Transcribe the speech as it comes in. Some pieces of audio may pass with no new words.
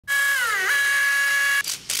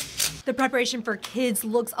The preparation for kids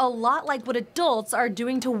looks a lot like what adults are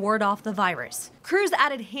doing to ward off the virus. Crews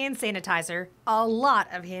added hand sanitizer, a lot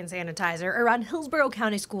of hand sanitizer, around Hillsborough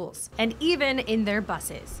County schools, and even in their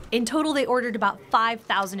buses. In total, they ordered about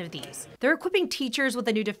 5,000 of these. They're equipping teachers with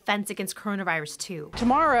a new defense against coronavirus too.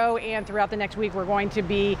 Tomorrow and throughout the next week, we're going to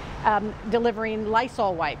be delivering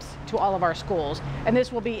Lysol wipes to all of our schools. And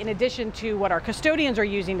this will be in addition to what our custodians are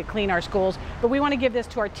using to clean our schools, but we want to give this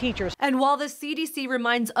to our teachers. And while the CDC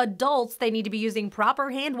reminds adults they need to be using proper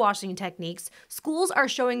hand washing techniques, schools are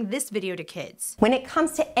showing this video to kids. When it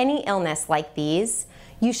comes to any illness like these,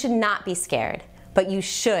 you should not be scared, but you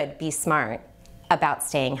should be smart about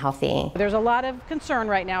staying healthy. There's a lot of concern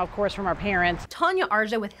right now, of course, from our parents. Tanya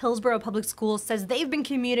Arja with Hillsborough Public Schools says they've been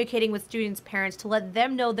communicating with students' parents to let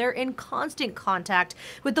them know they're in constant contact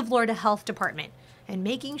with the Florida Health Department and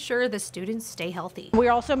making sure the students stay healthy.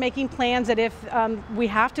 We're also making plans that if we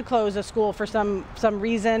have to close a school for some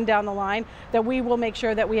reason down the line, that we will make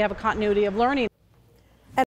sure that we have a continuity of learning.